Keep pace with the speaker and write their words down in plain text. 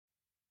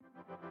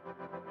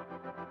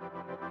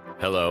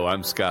Hello,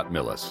 I'm Scott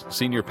Millis,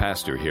 Senior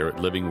Pastor here at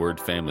Living Word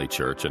Family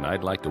Church, and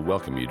I'd like to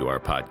welcome you to our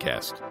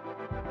podcast.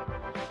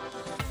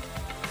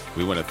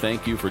 We want to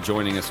thank you for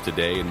joining us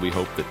today, and we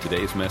hope that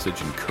today's message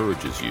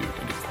encourages you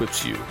and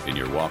equips you in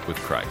your walk with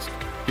Christ.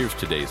 Here's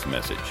today's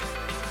message.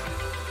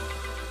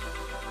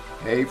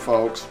 Hey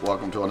folks,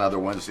 welcome to another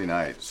Wednesday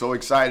night. So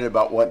excited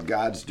about what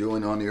God's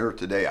doing on the earth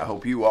today. I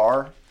hope you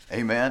are.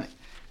 Amen.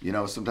 You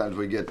know, sometimes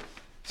we get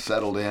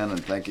settled in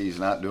and think he's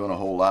not doing a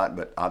whole lot,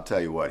 but I'll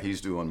tell you what, he's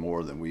doing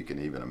more than we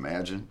can even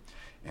imagine.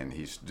 And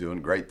he's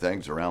doing great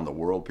things around the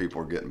world.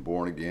 People are getting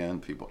born again,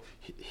 people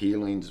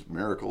healings,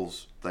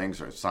 miracles, things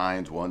are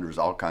signs, wonders,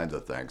 all kinds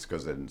of things,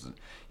 because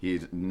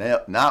he's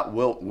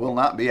will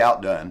not be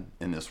outdone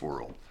in this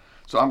world.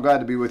 So I'm glad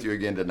to be with you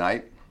again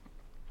tonight.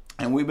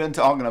 And we've been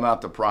talking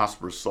about the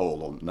prosperous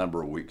soul a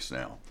number of weeks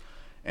now,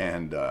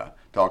 and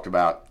talked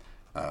about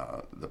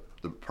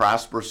the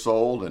prosperous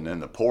soul and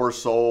then the poor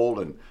soul.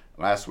 And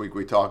last week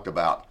we talked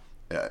about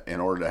in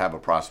order to have a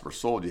prosperous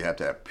soul, you have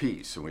to have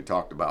peace, and we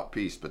talked about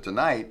peace. But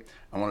tonight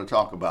I want to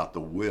talk about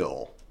the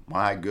will.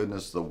 My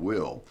goodness, the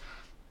will.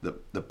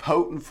 The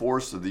potent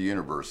force of the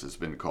universe has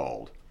been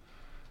called.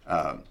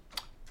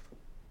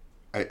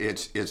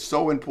 It's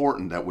so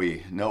important that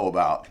we know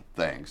about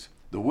things.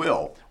 The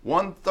will,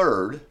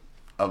 1/3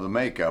 of the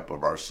makeup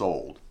of our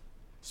soul,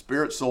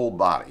 spirit, soul,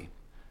 body,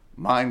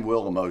 mind,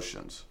 will,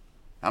 emotions.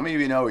 How many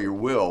of you know your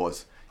will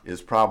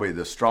is probably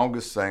the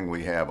strongest thing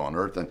we have on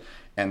earth?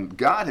 And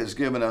God has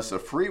given us a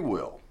free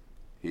will.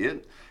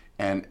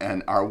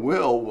 And our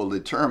will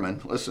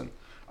determine, listen,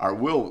 our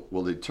will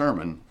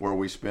determine where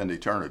we spend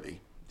eternity.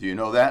 Do you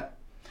know that?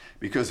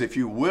 Because if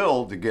you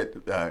will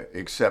to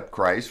accept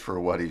Christ for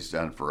what he's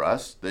done for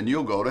us, then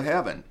you'll go to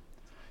heaven.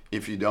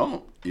 If you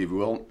don't,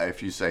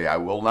 if you say, I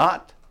will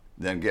not,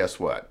 then guess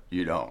what?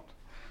 You don't.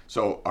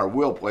 So our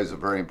will plays a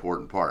very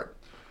important part.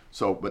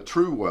 But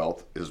true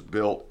wealth is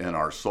built in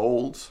our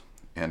souls,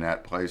 in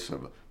that place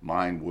of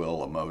mind,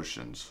 will,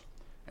 emotions.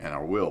 And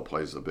our will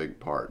plays a big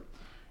part.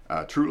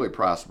 A truly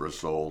prosperous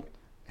soul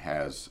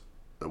has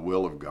the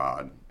will of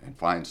God and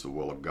finds the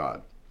will of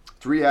God.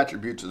 3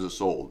 attributes of the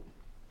soul.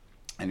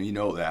 And you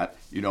know that.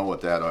 You know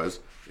what that is.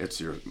 It's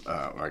your,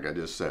 like I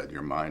just said,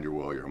 your mind, your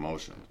will, your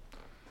emotions.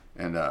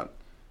 And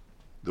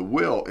the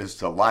will is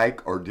to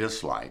like or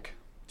dislike.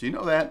 Do you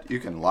know that? You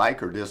can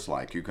like or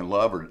dislike. You can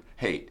love or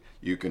hate.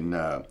 You can,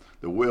 the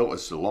will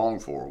is to long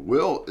for.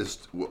 Will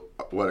is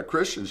what a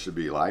Christian should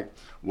be like,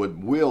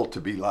 would will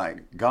to be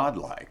like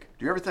God-like.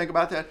 Do you ever think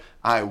about that?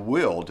 I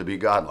will to be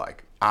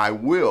God-like. I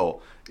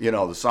will,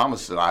 the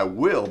psalmist said, I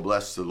will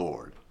bless the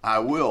Lord. I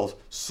will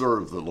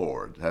serve the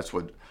Lord. That's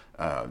what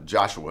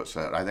Joshua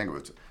said. I think it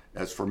was,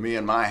 as for me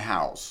and my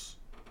house,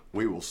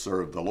 we will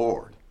serve the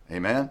Lord.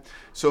 Amen?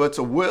 So it's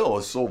a will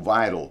is so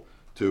vital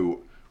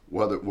to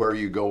where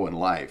you go in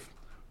life.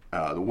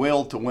 The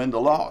will to win the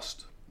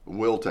lost. The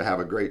will to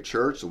have a great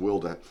church. The will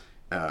to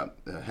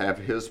have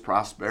his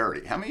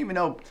prosperity. How many of you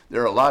know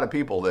there are a lot of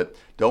people that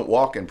don't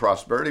walk in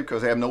prosperity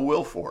because they have no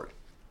will for it?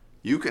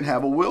 You can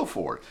have a will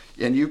for it.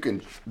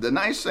 And the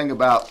nice thing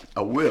about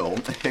a will,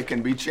 it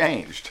can be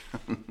changed.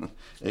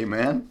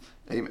 Amen?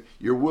 Amen.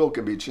 Your will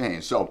can be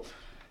changed. So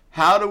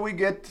how do we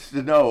get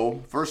to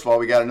know? First of all,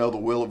 we got to know the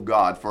will of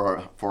God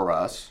for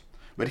us.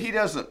 But he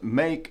doesn't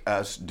make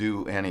us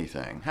do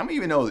anything. How many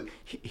of you know that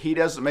he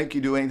doesn't make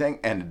you do anything,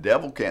 and the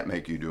devil can't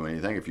make you do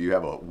anything if you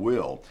have a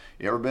will?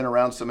 You ever been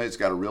around somebody that's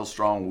got a real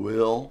strong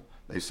will?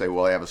 They say,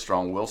 well, I have a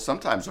strong will.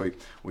 Sometimes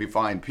we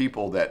find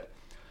people that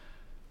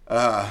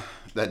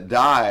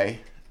die,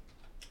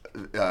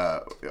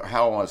 how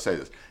I want to say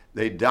this,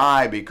 they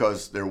die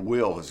because their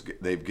will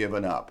they've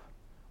given up.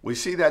 We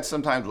see that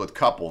sometimes with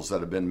couples that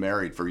have been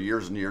married for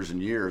years and years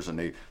and years, and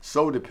they're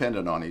so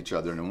dependent on each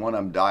other, and one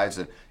of them dies,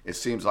 and it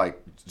seems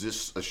like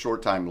just a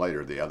short time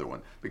later, the other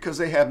one, because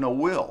they have no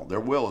will.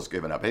 Their will is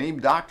given up. And even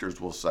doctors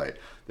will say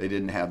they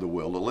didn't have the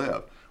will to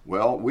live.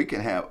 Well, we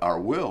can have, our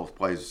will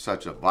plays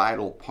such a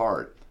vital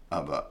part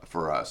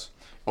for us.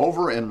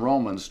 Over in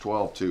Romans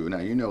 12:2, now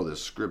you know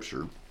this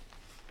scripture,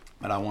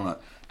 but I want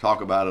to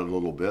talk about it a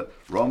little bit.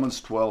 Romans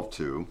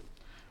 12:2.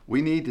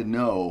 We need to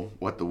know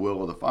what the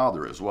will of the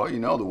Father is. Well, you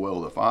know the will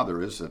of the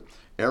Father is that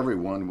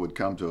everyone would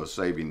come to a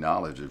saving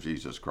knowledge of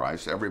Jesus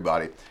Christ.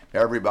 Everybody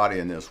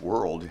in this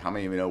world, how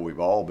many of you know we've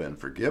all been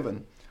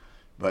forgiven?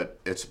 But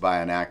it's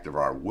by an act of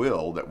our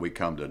will that we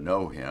come to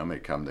know him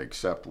and come to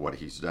accept what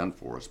he's done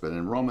for us. But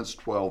in Romans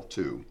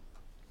 12:2,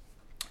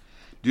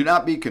 do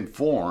not be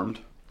conformed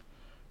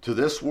to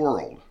this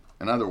world.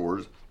 In other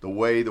words, the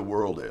way the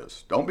world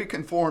is. Don't be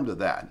conformed to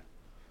that.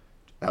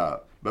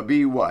 But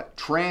be what?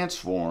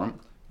 Transformed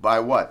by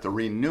what? The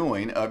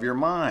renewing of your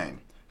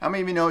mind. How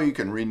many of you know you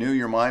can renew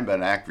your mind by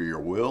an act of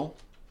your will?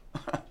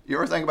 You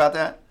ever think about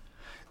that?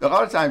 A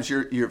lot of times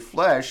your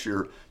flesh,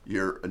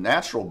 your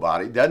natural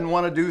body doesn't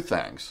want to do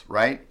things,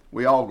 right?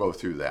 We all go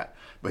through that.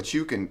 But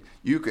you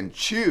can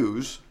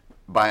choose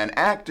by an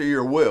act of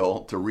your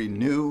will to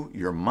renew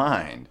your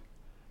mind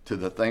to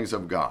the things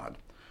of God.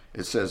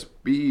 It says,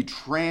 be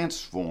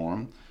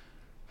transformed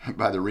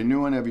by the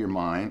renewing of your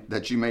mind,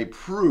 that you may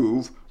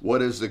prove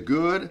what is the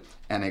good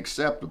and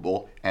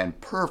acceptable and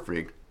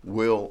perfect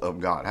will of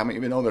God. How many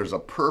of you know there's a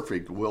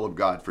perfect will of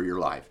God for your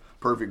life?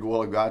 Perfect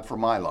will of God for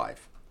my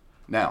life.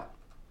 Now,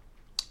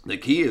 the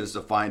key is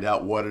to find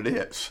out what it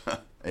is.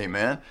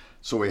 Amen?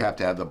 So we have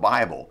to have the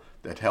Bible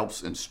that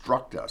helps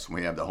instruct us.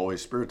 We have the Holy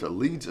Spirit that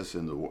leads us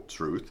into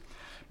truth.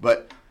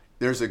 But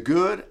there's a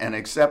good and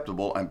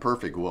acceptable and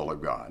perfect will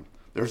of God.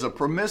 There's a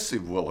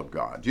permissive will of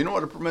God. Do you know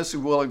what a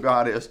permissive will of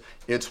God is?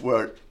 It's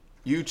where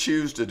you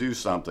choose to do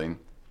something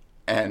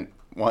and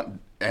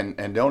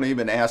don't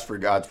even ask for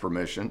God's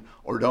permission,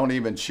 or don't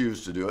even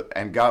choose to do it.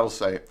 And God will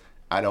say,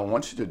 I don't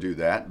want you to do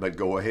that, but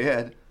go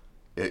ahead.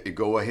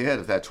 Go ahead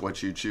if that's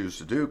what you choose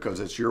to do, because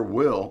it's your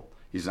will.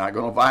 He's not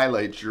going to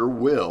violate your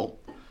will,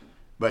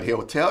 but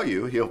he'll tell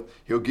you,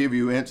 he'll give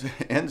you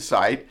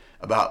insight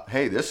about,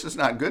 hey, this is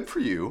not good for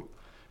you.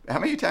 How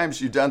many times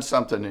you've done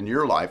something in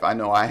your life, I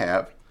know I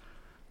have,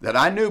 that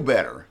I knew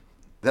better,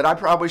 that I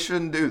probably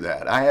shouldn't do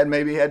that. I had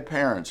maybe had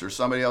parents or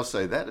somebody else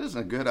say, that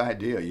isn't a good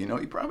idea. You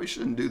probably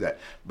shouldn't do that.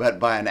 But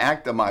by an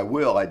act of my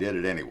will, I did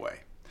it anyway.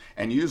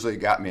 And usually it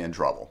got me in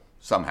trouble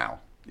somehow.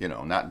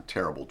 Not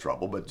terrible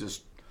trouble, but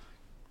just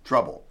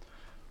trouble.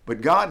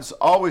 But God's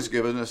always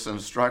given us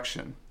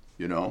instruction.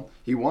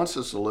 He wants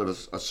us to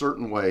live a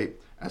certain way,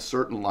 a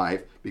certain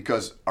life,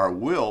 because our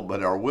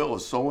will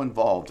is so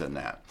involved in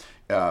that.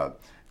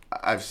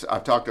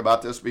 I've talked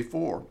about this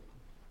before.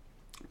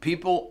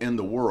 People in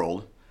the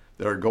world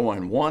that are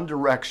going one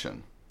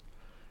direction,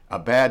 a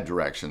bad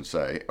direction,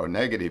 say, or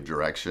negative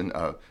direction,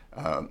 a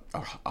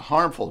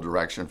harmful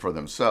direction for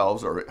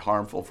themselves or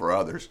harmful for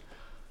others,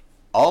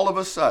 all of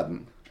a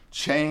sudden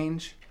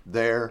change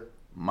their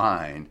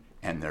mind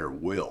and their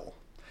will,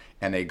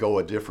 and they go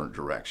a different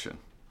direction.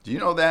 Do you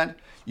know that?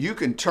 You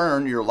can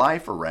turn your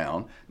life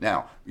around.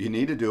 Now, you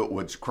need to do it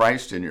with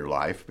Christ in your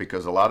life,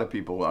 because a lot of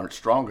people aren't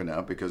strong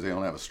enough because they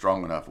don't have a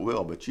strong enough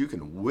will, but you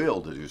can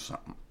will to do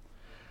something.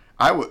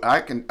 I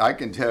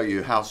can tell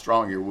you how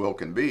strong your will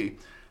can be.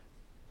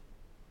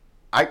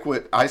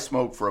 I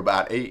smoked for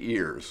about 8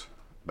 years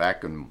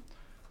back in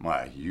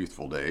my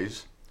youthful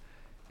days,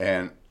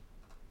 and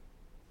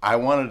I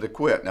wanted to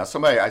quit. Now,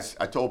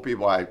 I told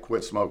people I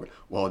quit smoking.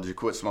 Well, did you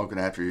quit smoking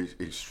after you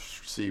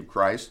received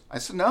Christ? I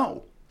said,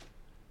 no.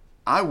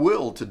 I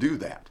willed to do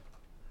that.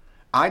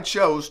 I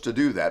chose to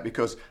do that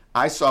because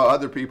I saw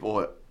other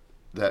people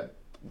that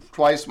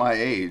twice my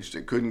age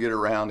that couldn't get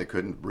around, they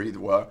couldn't breathe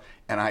well,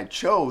 and I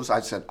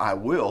said, I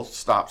will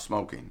stop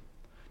smoking.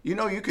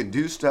 You can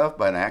do stuff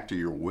by an act of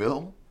your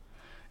will.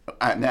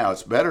 Now,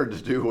 it's better to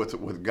do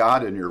with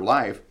God in your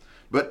life,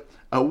 but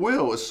a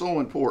will is so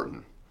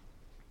important.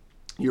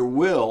 Your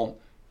will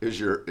is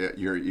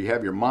you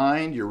have your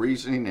mind, your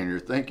reasoning, and your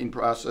thinking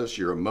process,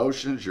 your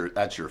emotions,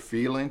 that's your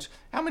feelings.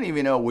 How many of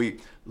you know we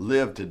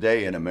live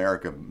today in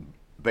America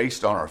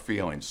based on our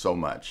feelings so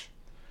much?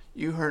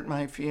 You hurt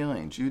my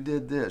feelings. You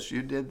did this.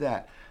 You did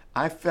that.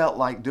 I felt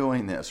like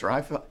doing this,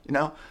 or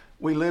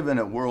we live in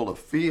a world of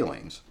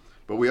feelings,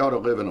 but we ought to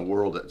live in a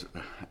world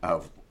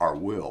of our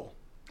will.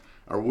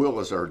 Our will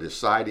is our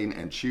deciding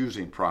and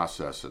choosing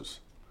processes.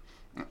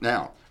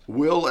 Now,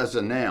 will as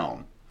a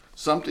noun,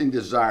 something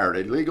desired,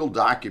 a legal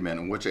document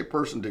in which a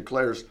person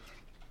declares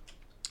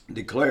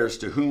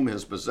to whom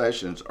his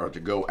possessions are to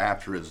go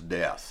after his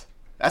death.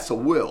 That's a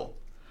will.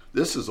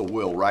 This is a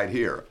will right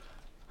here.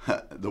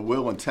 The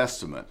will and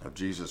testament of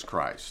Jesus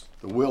Christ.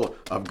 The will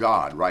of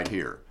God right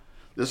here.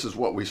 This is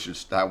why we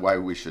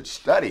should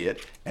study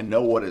it and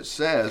know what it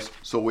says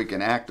so we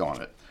can act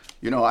on it.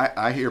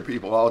 I hear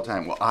people all the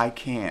time, well, I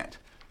can't.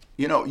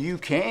 You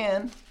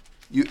can.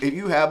 If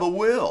you have a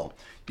will.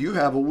 You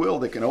have a will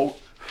that can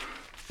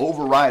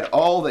override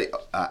all the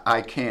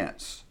I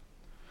can'ts.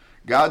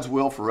 God's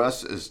will for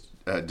us is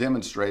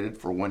demonstrated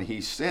for when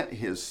he sent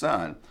his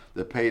son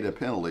that paid a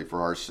penalty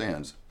for our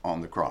sins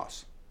on the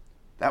cross.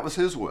 That was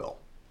his will.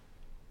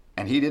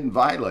 And he didn't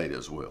violate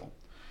his will.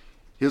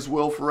 His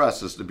will for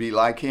us is to be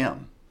like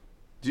him.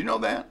 Do you know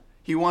that?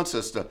 He wants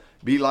us to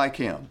be like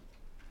him.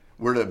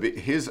 We're to be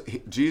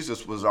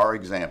Jesus was our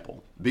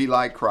example. Be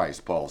like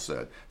Christ, Paul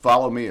said.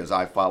 Follow me as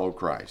I follow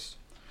Christ.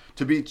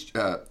 To be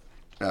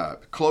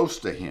close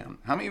to him.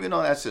 How many of you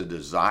know that's a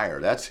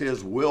desire? That's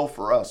his will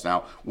for us.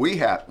 Now, we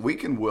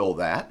can will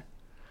that.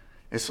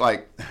 It's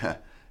like,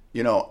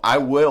 I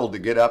willed to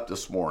get up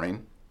this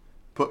morning,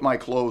 put my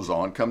clothes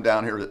on, come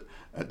down here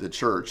at the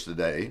church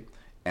today,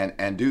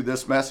 and do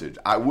this message.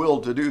 I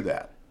willed to do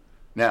that.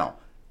 Now,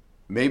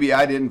 maybe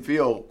I didn't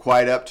feel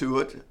quite up to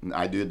it.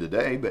 I did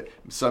today, but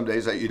some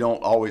days you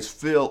don't always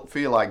feel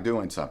like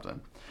doing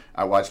something.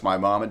 I watched my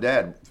mom and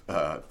dad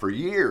for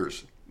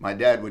years. My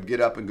dad would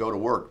get up and go to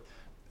work.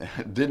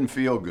 Didn't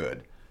feel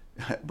good,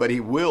 but he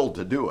willed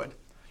to do it.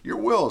 Your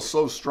will is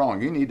so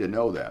strong. You need to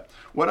know that.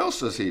 What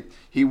else does he?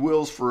 He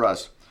wills for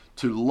us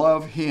to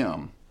love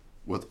him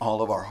with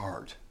all of our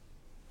heart.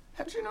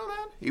 Did you know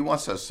that? He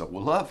wants us to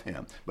love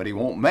him, but he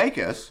won't make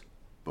us,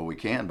 but we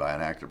can by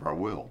an act of our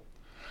will.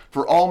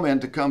 For all men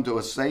to come to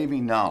a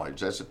saving knowledge.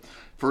 That's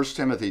 1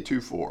 Timothy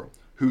 2:4.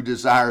 who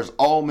desires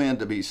all men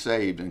to be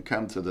saved and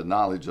come to the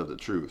knowledge of the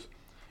truth.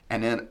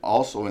 And then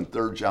also in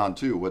 3 John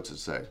 2, what's it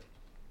say?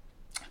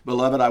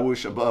 Beloved, I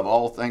wish above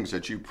all things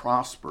that you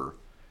prosper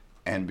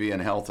and be in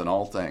health in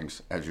all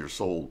things as your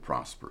soul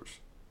prospers.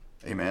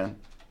 Amen?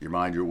 Your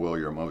mind, your will,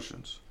 your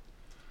emotions.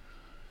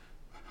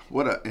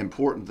 What an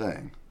important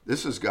thing.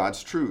 This is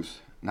God's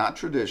truth, not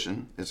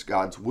tradition. It's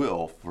God's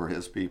will for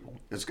his people.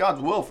 It's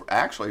God's will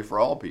for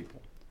all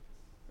people.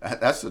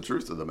 That's the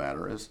truth of the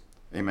matter is.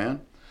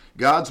 Amen?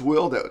 God's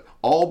will that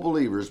all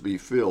believers be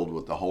filled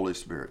with the Holy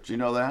Spirit. Do you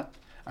know that?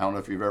 I don't know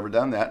if you've ever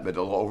done that, but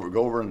go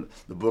over in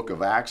the book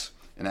of Acts,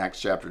 in Acts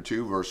chapter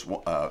 2, verse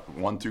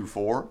 1 through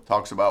 4,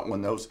 talks about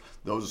when those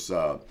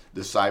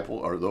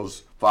disciples or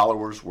those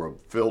followers were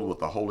filled with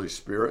the Holy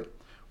Spirit.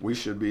 We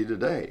should be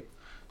today.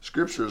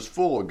 Scripture is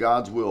full of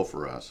God's will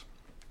for us.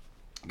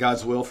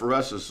 God's will for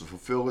us is to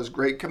fulfill his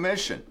great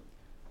commission.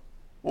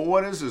 Well,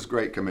 what is this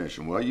great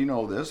commission? Well, you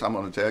know this. I'm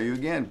going to tell you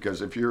again,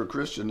 because if you're a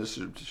Christian, this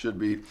should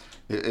be,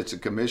 it's a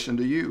commission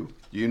to you.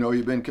 You know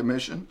you've been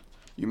commissioned.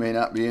 You may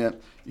not be in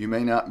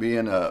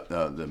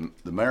the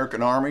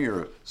American Army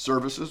or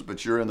services,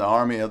 but you're in the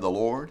army of the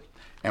Lord,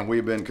 and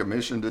we've been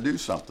commissioned to do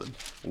something.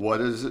 What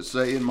does it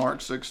say in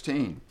Mark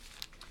 16?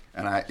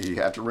 And you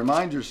have to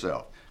remind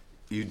yourself,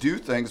 you do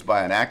things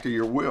by an act of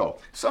your will.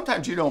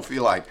 Sometimes you don't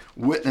feel like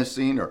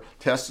witnessing or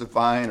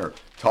testifying or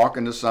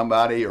talking to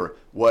somebody or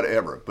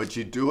whatever, but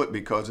you do it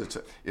because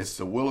it's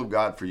the will of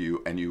God for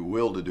you, and you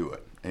will to do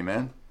it.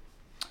 Amen?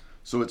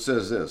 So it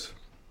says this,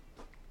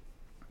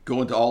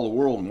 go into all the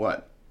world and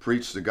what?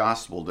 Preach the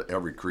gospel to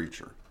every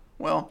creature.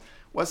 Well,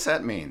 what's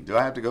that mean? Do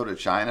I have to go to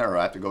China or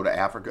I have to go to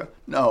Africa?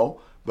 No,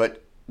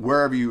 but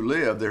wherever you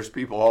live, there's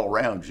people all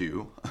around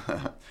you.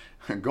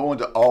 Go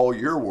into all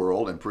your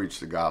world and preach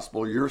the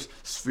gospel, your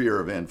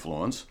sphere of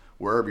influence,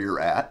 wherever you're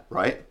at,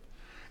 right?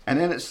 And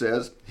then it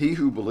says, he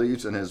who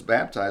believes and is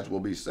baptized will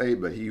be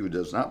saved, but he who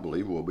does not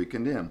believe will be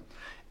condemned.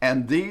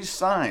 And these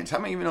signs, how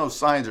many of you know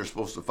signs are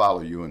supposed to follow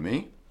you and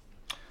me?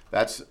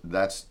 That's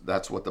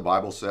what the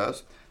Bible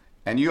says.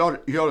 And you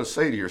ought to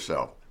say to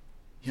yourself,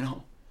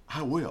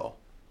 I will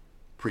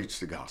preach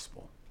the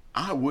gospel.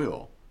 I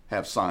will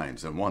have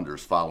signs and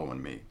wonders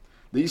following me.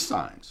 These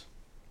signs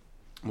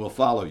will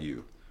follow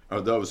you, or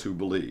those who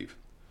believe.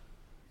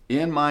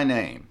 In my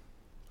name,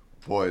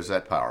 boy, is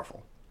that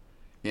powerful.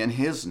 In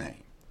his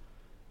name.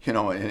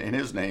 In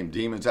his name,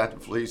 demons have to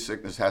flee,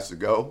 sickness has to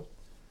go.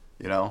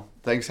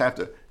 Things have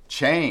to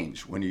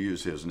change when you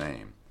use his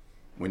name.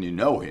 When you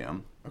know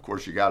him, of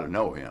course you got to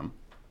know him.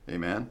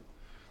 Amen.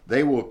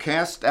 They will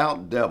cast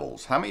out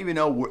devils. How many of you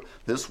know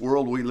this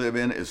world we live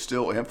in is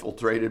still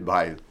infiltrated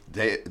by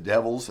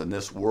devils, and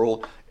this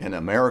world in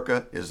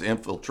America is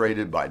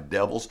infiltrated by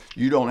devils?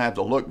 You don't have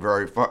to look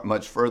very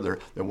much further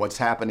than what's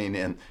happening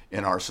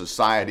in our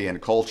society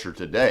and culture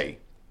today.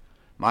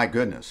 My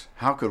goodness,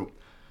 how could...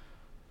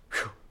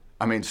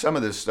 some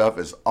of this stuff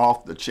is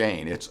off the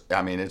chain. It's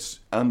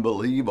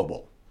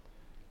unbelievable.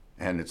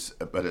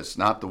 But it's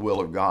not the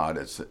will of God.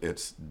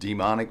 It's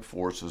demonic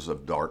forces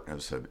of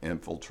darkness have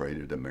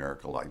infiltrated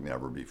America like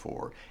never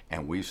before,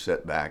 and we've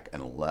sat back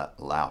and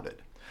allowed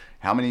it.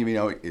 How many of you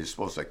know it's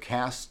supposed to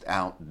cast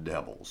out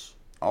devils,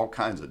 all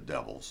kinds of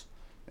devils?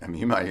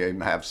 You might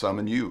even have some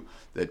in you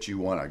that you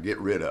want to get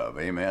rid of.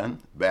 Amen.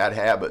 Bad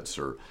habits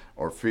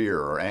or fear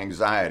or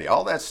anxiety,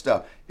 all that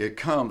stuff. It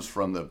comes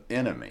from the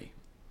enemy.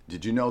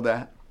 Did you know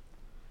that?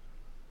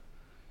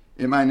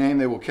 In my name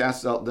they will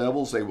cast out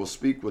devils. They will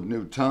speak with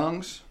new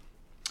tongues.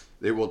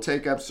 They will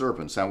take up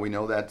serpents. Now we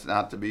know that's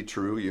not to be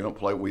true.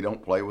 We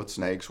don't play with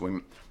snakes.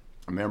 We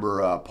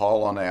remember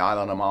Paul on the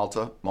island of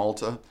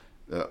Malta.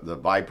 The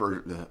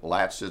viper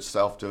latched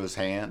itself to his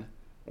hand.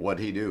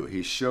 What'd he do?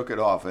 He shook it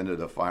off into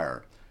the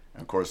fire.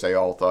 And of course, they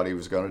all thought he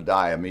was going to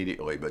die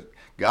immediately. But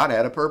God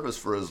had a purpose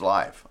for his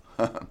life,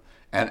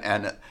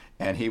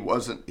 and he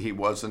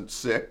wasn't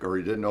sick, or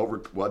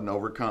wasn't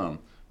overcome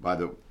by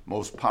the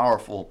most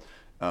powerful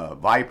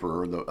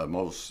viper, the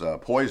most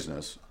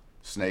poisonous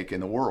snake in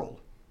the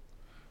world.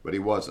 But he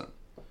wasn't.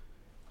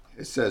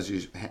 It says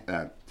you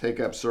take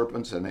up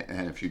serpents, and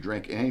if you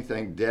drink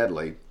anything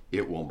deadly,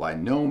 it will by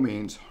no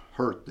means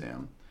hurt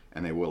them,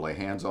 and they will lay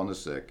hands on the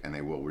sick, and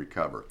they will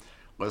recover.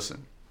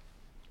 Listen,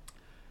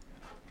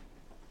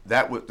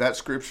 that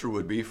scripture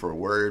would be for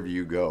wherever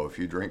you go. If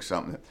you drink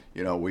something,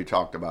 we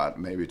talked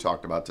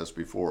about this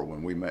before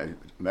when we made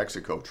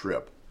Mexico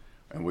trip,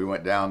 and we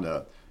went down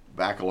to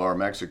Bacalar,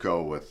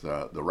 Mexico with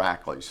the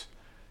Rackleys.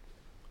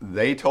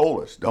 They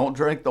told us, don't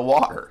drink the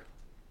water.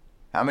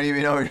 How many of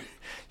you know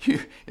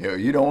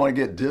you don't want to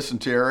get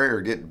dysentery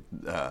or get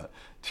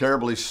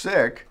terribly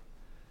sick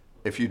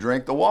if you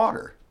drink the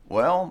water?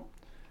 Well,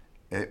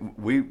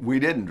 we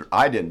didn't.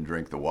 I didn't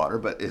drink the water,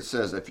 but it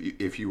says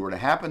if you were to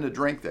happen to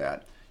drink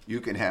that, you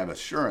can have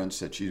assurance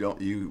that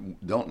you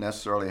don't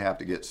necessarily have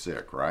to get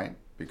sick, right?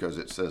 Because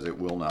it says it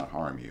will not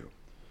harm you,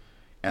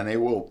 and they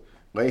will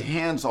lay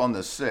hands on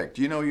the sick.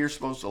 Do you know you're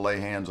supposed to lay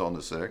hands on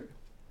the sick?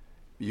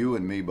 You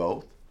and me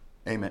both.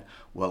 Amen.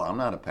 Well, I'm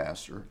not a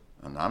pastor,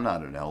 and I'm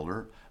not an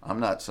elder. I'm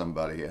not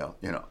somebody else.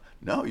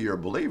 No, you're a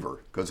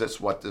believer, because that's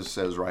what this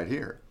says right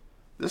here.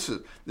 This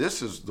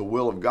is the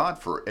will of God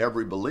for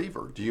every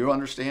believer. Do you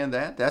understand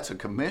that? That's a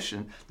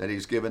commission that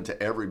he's given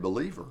to every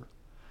believer.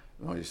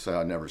 Well, you say,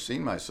 I've never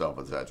seen myself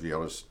as that. You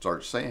ought to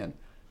start saying,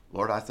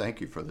 Lord, I thank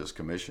you for this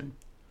commission.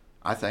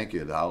 I thank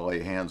you that I'll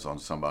lay hands on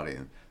somebody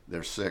and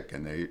they're sick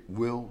and they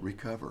will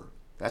recover.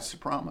 That's the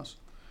promise.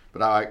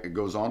 But it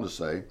goes on to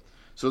say,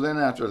 so then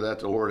after that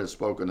the Lord had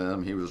spoken to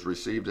them, he was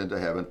received into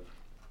heaven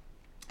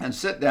and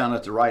sit down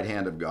at the right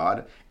hand of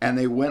God, and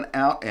they went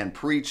out and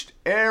preached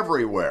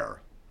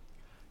everywhere.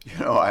 You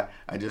know,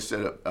 I just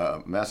did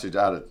a message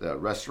out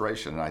at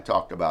Restoration, and I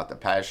talked about the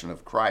passion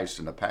of Christ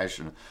and the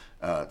passion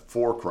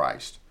for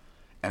Christ,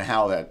 and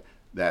how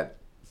that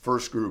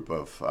first group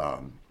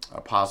of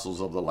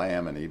apostles of the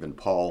Lamb and even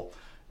Paul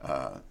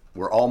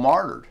were all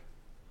martyred.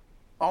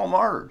 All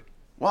martyred.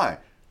 Why?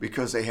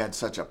 Because they had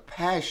such a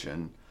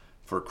passion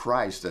for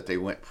Christ that they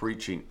went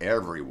preaching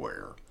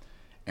everywhere.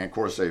 And of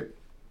course, the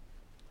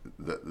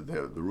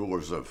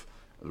rulers of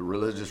the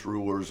religious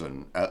rulers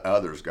and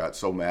others got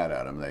so mad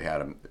at them, they had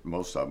them,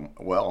 most of them,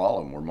 well, all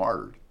of them were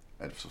martyred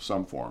in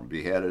some form,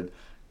 beheaded,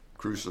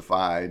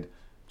 crucified,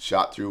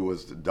 shot through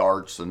with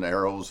darts and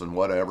arrows and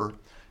whatever,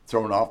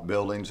 thrown off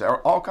buildings,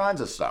 all kinds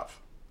of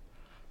stuff.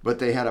 But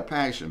they had a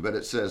passion. But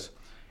it says,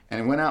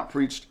 and went out,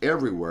 preached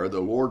everywhere, the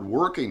Lord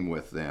working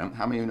with them.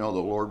 How many of you know the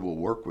Lord will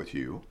work with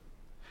you?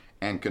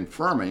 And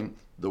confirming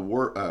the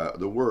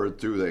word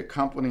through the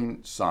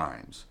accompanying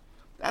signs.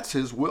 That's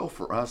his will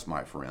for us,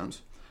 my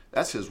friends.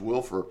 That's his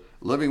will for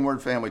Living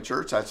Word Family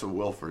Church. That's the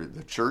will for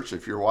the church.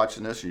 If you're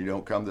watching this and you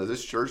don't come to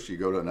this church, you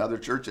go to another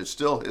church, it's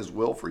still his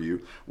will for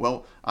you.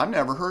 Well, I've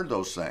never heard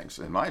those things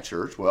in my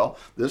church. Well,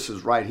 this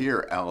is right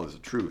here out of the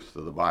truth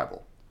of the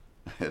Bible.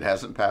 It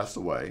hasn't passed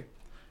away.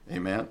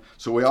 Amen.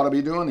 So we ought to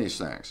be doing these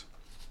things.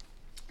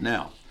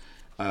 Now,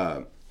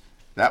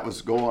 that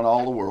was go in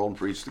all the world and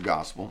preach the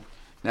gospel.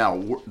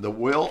 Now, the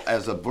will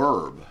as a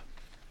verb,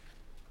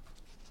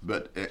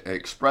 but it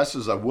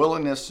expresses a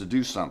willingness to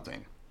do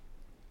something.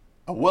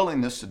 A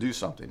willingness to do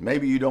something.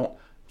 Maybe you don't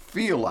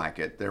feel like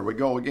it. There we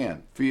go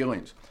again.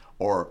 Feelings.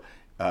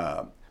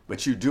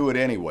 But you do it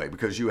anyway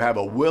because you have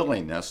a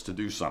willingness to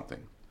do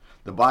something.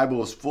 The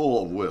Bible is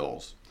full of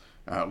wills.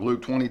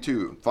 Luke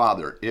 22,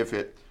 Father, if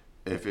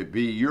it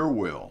be your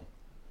will,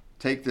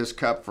 take this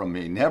cup from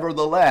me.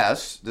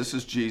 Nevertheless, this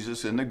is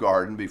Jesus in the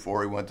garden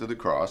before he went to the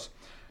cross.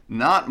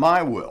 Not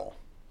my will,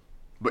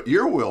 but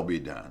your will be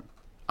done.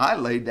 I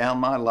laid down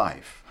my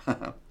life.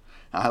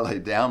 I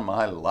laid down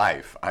my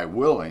life. I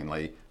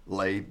willingly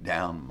laid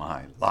down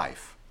my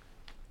life.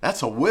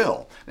 That's a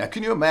will. Now,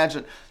 can you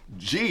imagine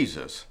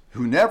Jesus,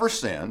 who never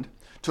sinned,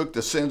 took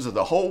the sins of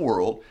the whole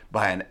world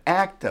by an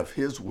act of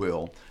his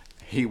will,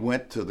 he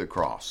went to the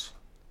cross.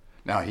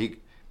 Now,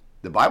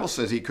 the Bible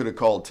says he could have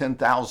called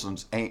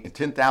 10,000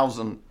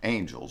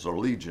 angels or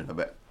legion of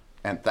it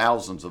and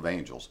thousands of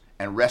angels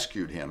and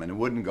rescued him and it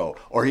wouldn't go.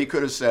 Or he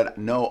could have said,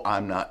 no,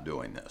 I'm not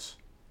doing this.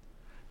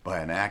 By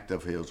an act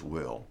of his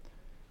will,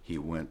 he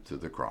went to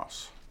the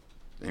cross.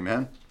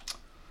 Amen?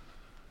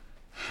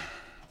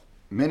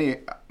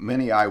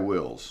 Many I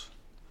wills,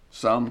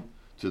 some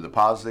to the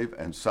positive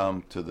and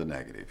some to the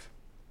negative.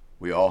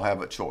 We all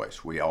have a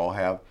choice. We all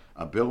have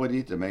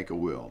ability to make a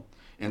will.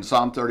 In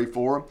Psalm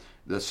 34,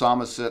 the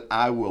psalmist said,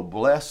 I will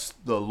bless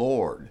the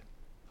Lord.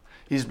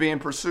 He's being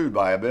pursued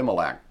by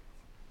Abimelech.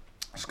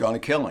 It's going to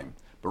kill him.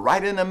 But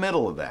right in the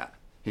middle of that,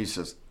 he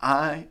says,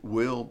 I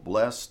will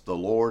bless the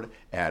Lord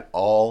at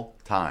all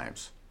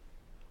times.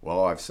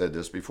 Well, I've said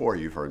this before.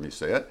 You've heard me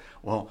say it.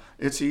 Well,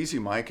 it's easy,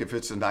 Mike, if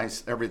it's a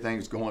nice,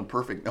 everything's going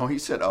perfect. No, he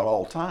said at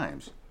all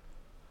times.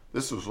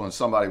 This was when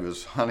somebody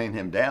was hunting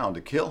him down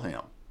to kill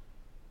him.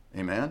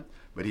 Amen?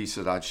 But he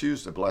said, I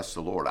choose to bless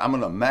the Lord. I'm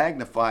going to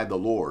magnify the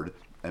Lord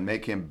and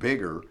make him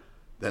bigger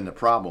than the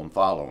problem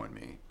following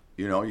me.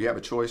 You know, you have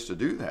a choice to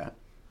do that.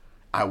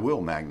 I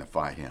will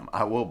magnify him.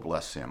 I will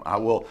bless him. I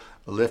will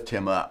lift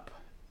him up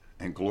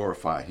and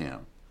glorify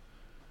him.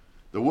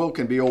 The will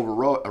can be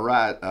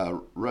override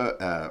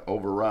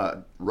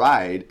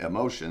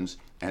emotions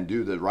and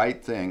do the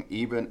right thing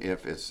even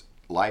if it's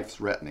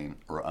life-threatening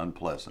or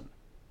unpleasant.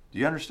 Do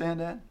you understand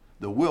that?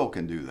 The will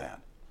can do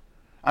that.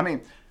 I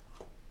mean,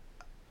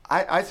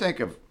 I think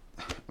of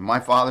my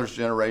father's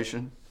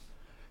generation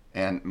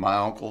and my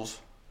uncles.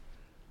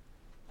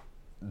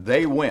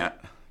 They went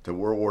to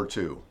World War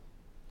II,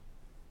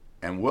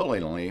 and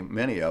willingly,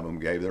 many of them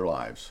gave their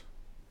lives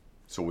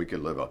so we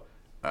could live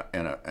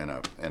in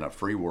a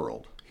free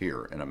world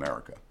here in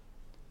America.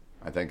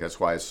 I think that's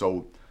why it's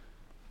so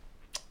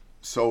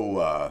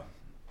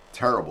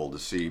terrible to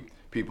see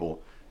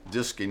people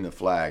disking the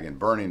flag and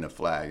burning the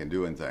flag and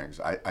doing things.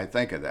 I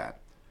think of that.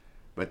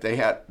 But they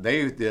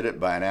did it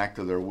by an act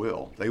of their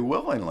will. They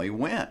willingly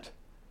went.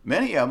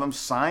 Many of them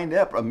signed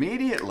up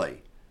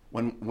immediately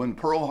when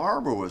Pearl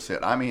Harbor was hit.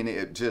 I mean,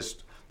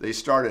 they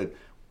started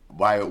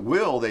by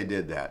will. They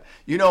did that.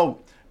 You know,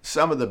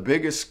 some of the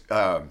biggest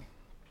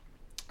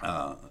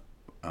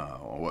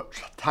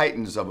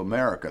titans of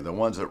America, the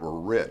ones that were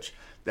rich,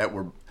 that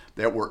were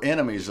that were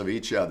enemies of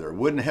each other,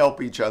 wouldn't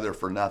help each other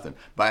for nothing.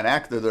 By an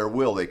act of their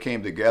will, they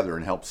came together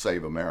and helped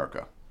save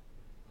America.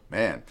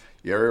 Man,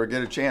 you ever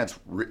get a chance,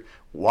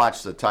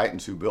 watch the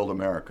Titans who built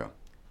America.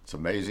 It's an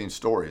amazing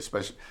story.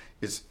 Especially,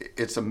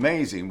 it's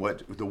amazing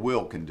what the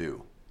will can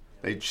do.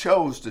 They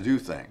chose to do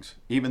things,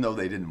 even though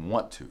they didn't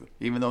want to,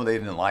 even though they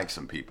didn't like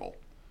some people.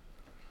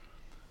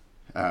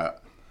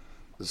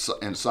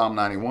 In Psalm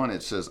 91,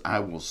 it says, I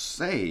will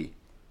say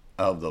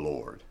of the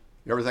Lord.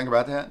 You ever think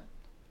about that?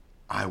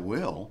 I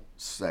will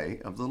say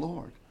of the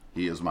Lord.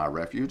 He is my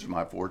refuge,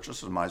 my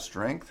fortress, and my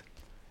strength.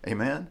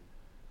 Amen.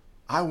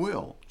 I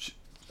will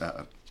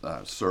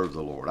serve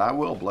the Lord. I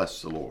will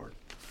bless the Lord.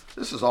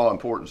 This is all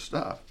important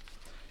stuff.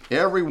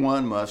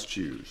 Everyone must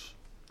choose.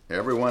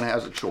 Everyone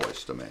has a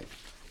choice to make.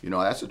 You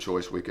know, that's a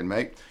choice we can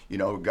make. You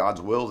know,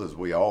 God's will is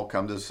we all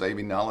come to the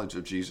saving knowledge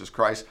of Jesus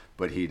Christ,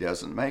 but he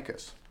doesn't make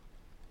us.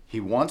 He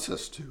wants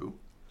us to.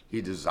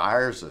 He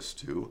desires us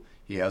to.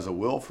 He has a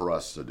will for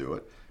us to do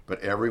it,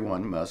 but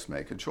everyone must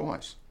make a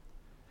choice.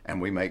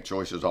 And we make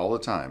choices all the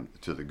time,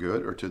 to the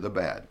good or to the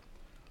bad.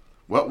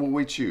 What will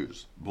we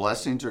choose?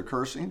 Blessings or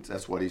cursings?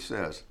 That's what he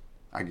says.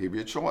 I give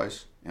you a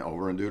choice. You know,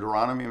 over in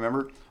Deuteronomy,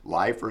 remember?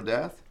 Life or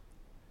death?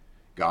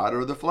 God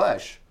or the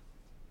flesh?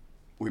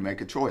 We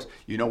make a choice.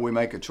 You know, we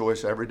make a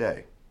choice every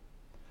day.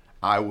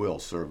 I will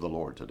serve the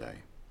Lord today.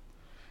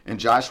 In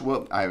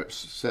Joshua, I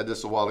said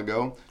this a while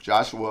ago,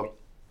 Joshua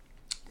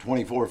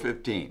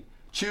 24:15.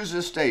 Choose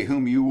this day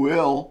whom you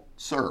will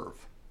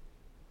serve.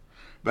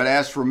 But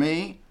as for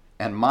me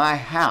and my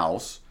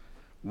house,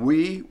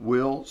 we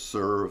will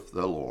serve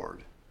the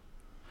Lord.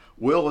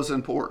 Will is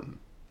important.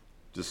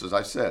 Just as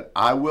I said,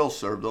 I will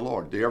serve the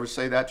Lord. Do you ever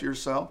say that to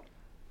yourself?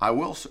 I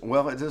will.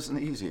 Well, it isn't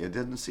easy. It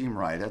didn't seem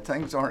right.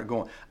 Things aren't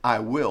going. I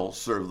will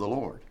serve the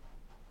Lord.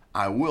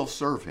 I will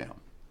serve him.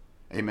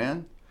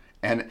 Amen?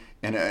 And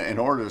in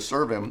order to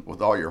serve him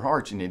with all your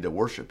heart, you need to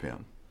worship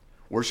him.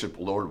 Worship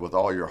the Lord with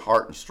all your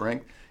heart and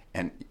strength,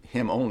 and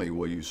him only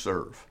will you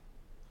serve.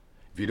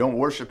 If you don't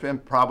worship him,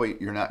 probably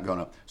you're not going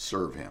to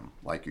serve him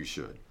like you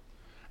should.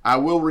 I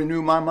will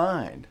renew my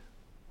mind.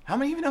 How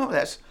many of you know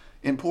that's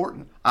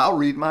important? To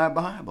read my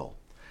Bible.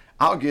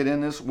 I'll get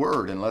in this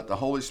word and let the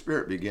Holy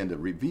Spirit begin to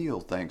reveal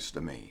things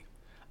to me.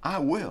 I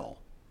will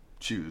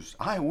choose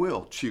to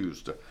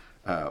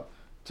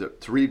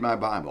read my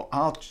Bible.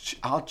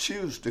 I'll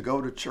choose to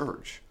go to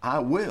church. I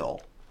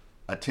will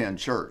attend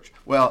church.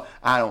 Well,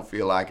 I don't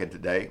feel like it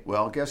today.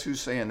 Well, guess who's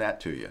saying that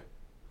to you?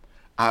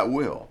 I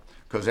will.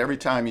 Because every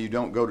time you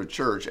don't go to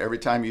church, every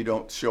time you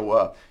don't show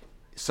up,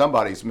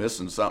 somebody's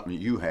missing something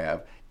you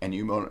have, and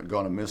you're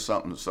going to miss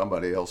something that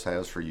somebody else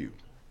has for you.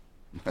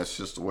 That's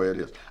just the way it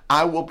is.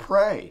 I will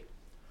pray.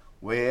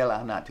 Well,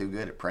 I'm not too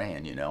good at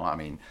praying, you know. I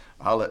mean,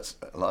 I'll let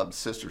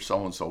sister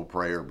so-and-so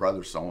pray or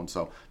brother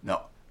so-and-so.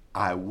 No,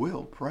 I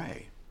will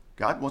pray.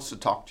 God wants to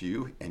talk to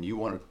you, and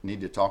you need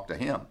to talk to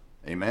him.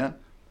 Amen?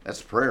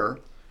 That's prayer.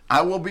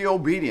 I will be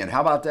obedient. How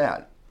about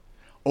that?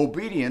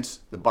 Obedience,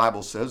 the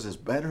Bible says, is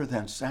better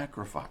than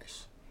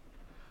sacrifice.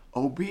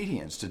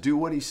 Obedience, to do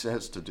what he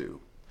says to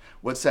do.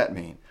 What's that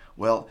mean?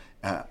 Well,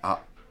 I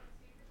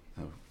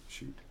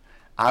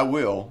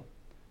will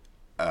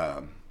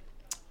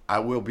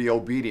be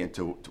obedient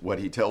to what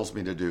he tells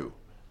me to do.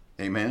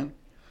 Amen?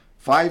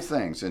 5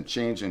 things in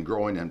changing,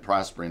 growing, and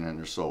prospering in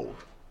your soul.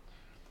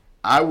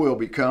 I will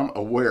become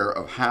aware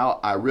of how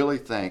I really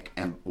think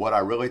and what I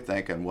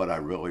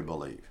really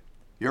believe.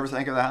 You ever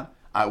think of that?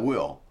 I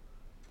will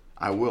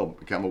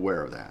become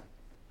aware of that.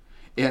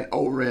 And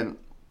over in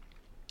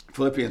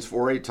Philippians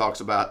 4:8 talks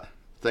about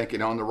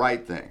thinking on the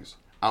right things.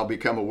 I'll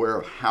become aware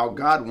of how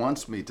God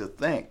wants me to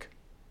think.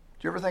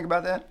 Do you ever think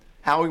about that?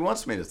 How he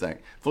wants me to think.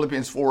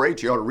 Philippians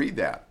 4:8, you ought to read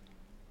that.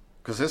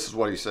 Because this is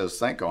what he says,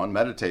 think on,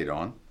 meditate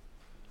on.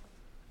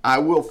 I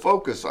will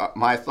focus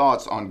my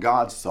thoughts on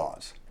God's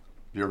thoughts.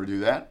 Do you ever do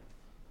that?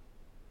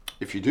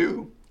 If you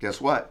do, guess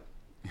what?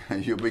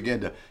 You'll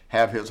begin to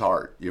have his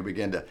heart. You'll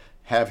begin to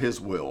have his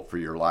will for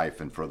your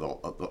life and for the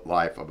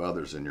life of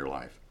others in your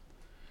life.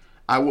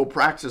 I will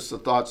practice the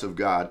thoughts of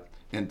God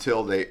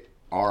until they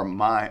are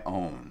my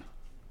own.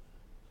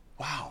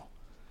 Wow.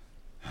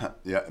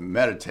 Yeah,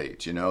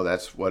 meditate, you know,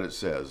 that's what it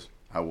says.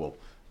 I will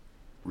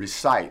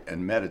recite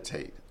and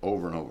meditate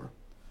over and over.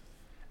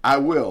 I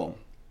will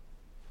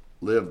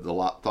live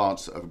the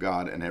thoughts of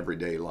God in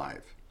everyday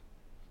life.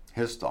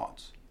 His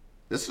thoughts.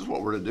 This is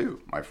what we're to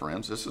do, my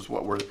friends. This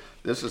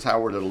is how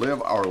we're to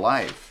live our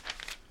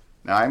life.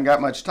 Now, I haven't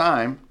got much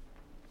time,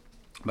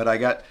 but I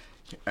got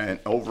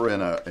over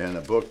in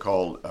a book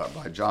called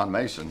by John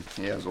Mason.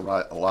 He has a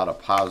lot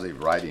of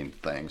positive writing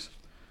things.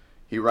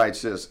 He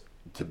writes this,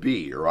 to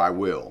be, or I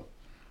will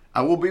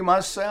be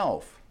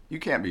myself. You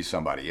can't be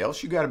somebody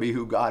else. You got to be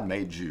who God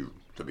made you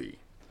to be.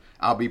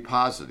 I'll be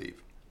positive.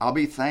 I'll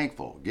be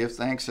thankful. Give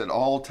thanks at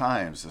all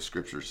times, the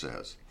scripture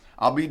says.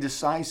 I'll be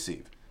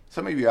decisive.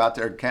 Some of you out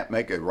there can't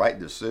make a right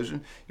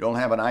decision. You don't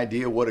have an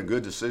idea what a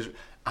good decision.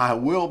 I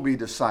will be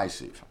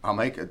decisive. I'll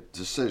make a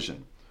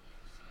decision.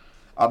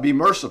 I'll be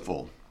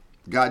merciful.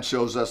 God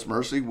shows us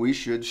mercy. We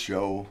should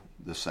show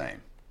the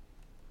same.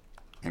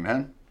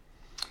 Amen?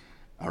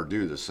 or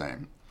do the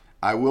same.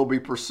 I will be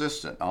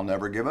persistent. I'll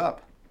never give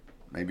up.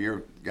 Maybe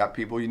you've got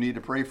people you need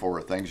to pray for,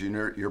 or things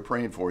you're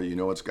praying for. You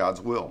know it's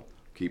God's will.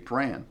 Keep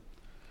praying.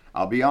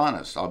 I'll be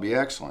honest. I'll be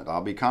excellent.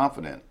 I'll be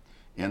confident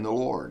in the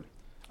Lord.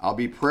 I'll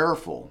be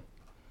prayerful.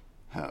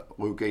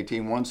 Luke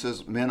 18:1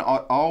 says, men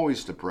ought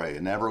always to pray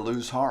and never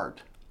lose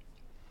heart.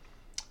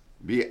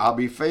 I'll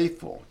be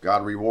faithful.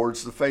 God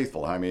rewards the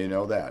faithful. How many of you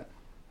know that?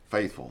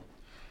 Faithful.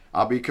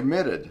 I'll be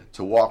committed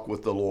to walk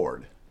with the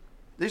Lord.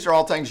 These are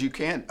all things you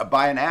can,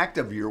 by an act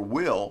of your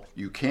will,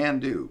 you can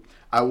do.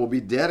 I will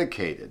be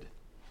dedicated.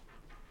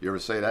 You ever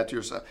say that to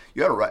yourself?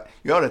 You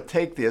ought to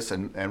take this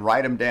and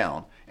write them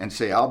down and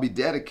say, I'll be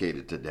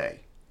dedicated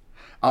today.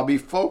 I'll be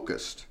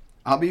focused.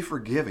 I'll be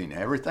forgiving.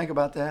 Ever think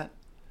about that?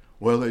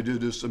 Well, they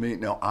did this to me.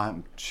 No, I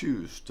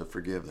choose to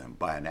forgive them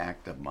by an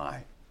act of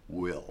my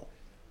will.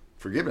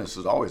 Forgiveness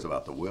is always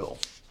about the will.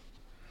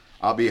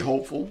 I'll be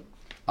hopeful.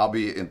 I'll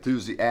be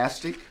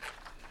enthusiastic.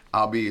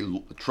 I'll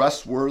be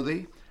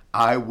trustworthy.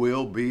 I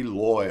will be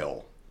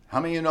loyal. How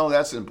many of you know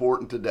that's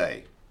important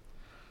today?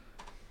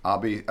 I'll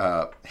be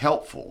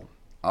helpful.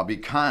 I'll be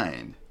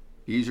kind.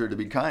 Easier to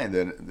be kind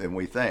than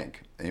we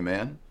think.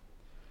 Amen?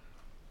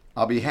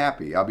 I'll be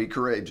happy. I'll be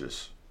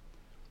courageous.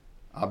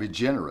 I'll be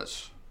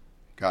generous.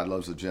 God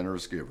loves a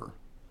generous giver.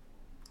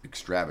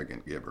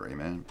 Extravagant giver.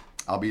 Amen?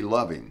 I'll be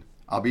loving.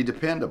 I'll be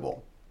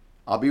dependable.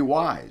 I'll be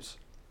wise.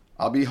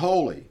 I'll be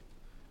holy.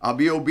 I'll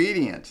be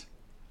obedient.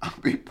 I'll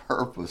be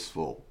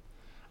purposeful.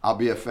 I'll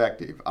be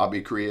effective. I'll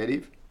be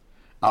creative.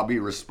 I'll be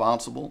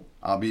responsible.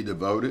 I'll be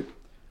devoted.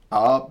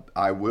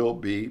 I will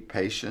be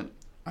patient.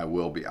 I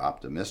will be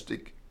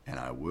optimistic. And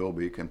I will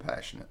be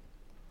compassionate.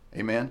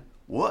 Amen?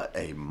 What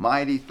a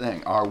mighty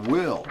thing. Our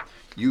will.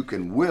 You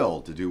can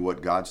will to do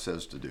what God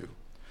says to do.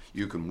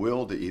 You can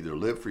will to either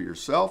live for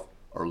yourself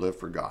or live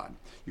for God.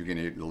 You can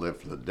either live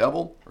for the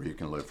devil or you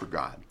can live for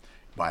God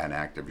by an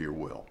act of your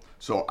will.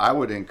 So I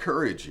would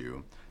encourage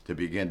you to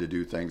begin to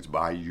do things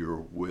by your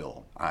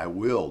will. I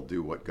will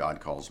do what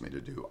God calls me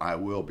to do. I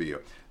will be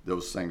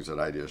those things that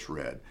I just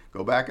read.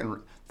 Go back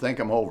and think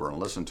them over and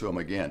listen to them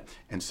again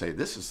and say,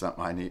 this is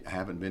something I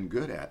haven't been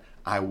good at.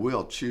 I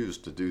will choose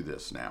to do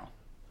this now.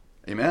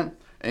 Amen?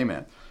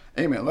 Amen.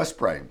 Amen. Let's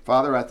pray.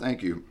 Father, I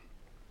thank you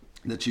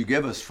that you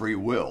give us free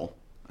will.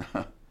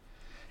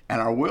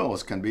 And our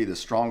wills can be the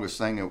strongest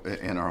thing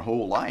in our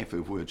whole life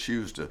if we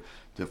choose to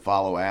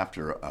follow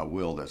after a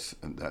will that's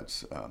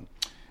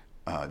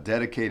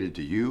dedicated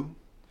to you,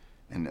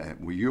 and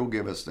you'll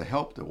give us the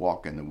help to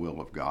walk in the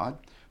will of God.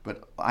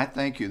 But I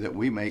thank you that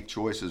we make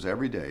choices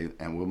every day,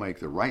 and we'll make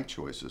the right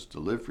choices to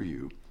live for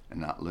you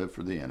and not live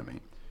for the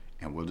enemy.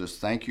 And we'll just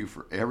thank you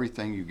for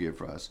everything you give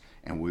for us,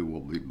 and we will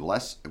be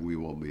blessed. We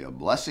will be a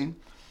blessing,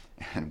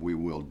 and we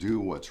will do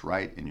what's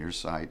right in your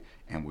sight,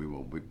 and we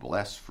will be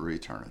blessed for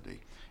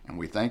eternity. And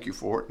we thank you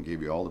for it and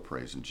give you all the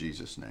praise in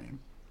Jesus' name.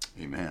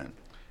 Amen.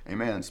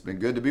 Amen. It's been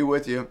good to be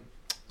with you.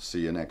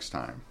 See you next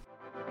time.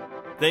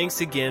 Thanks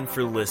again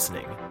for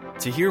listening.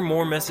 To hear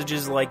more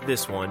messages like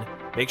this one,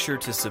 make sure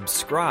to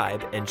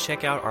subscribe and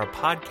check out our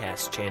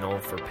podcast channel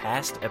for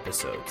past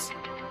episodes.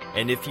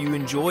 And if you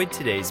enjoyed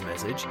today's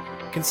message,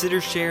 consider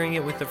sharing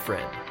it with a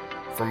friend.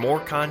 For more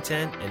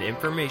content and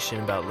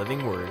information about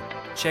Living Word,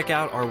 check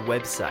out our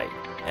website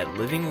at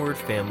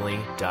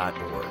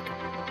livingwordfamily.org.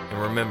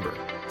 And remember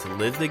to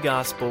live the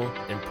gospel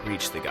and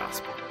preach the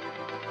gospel.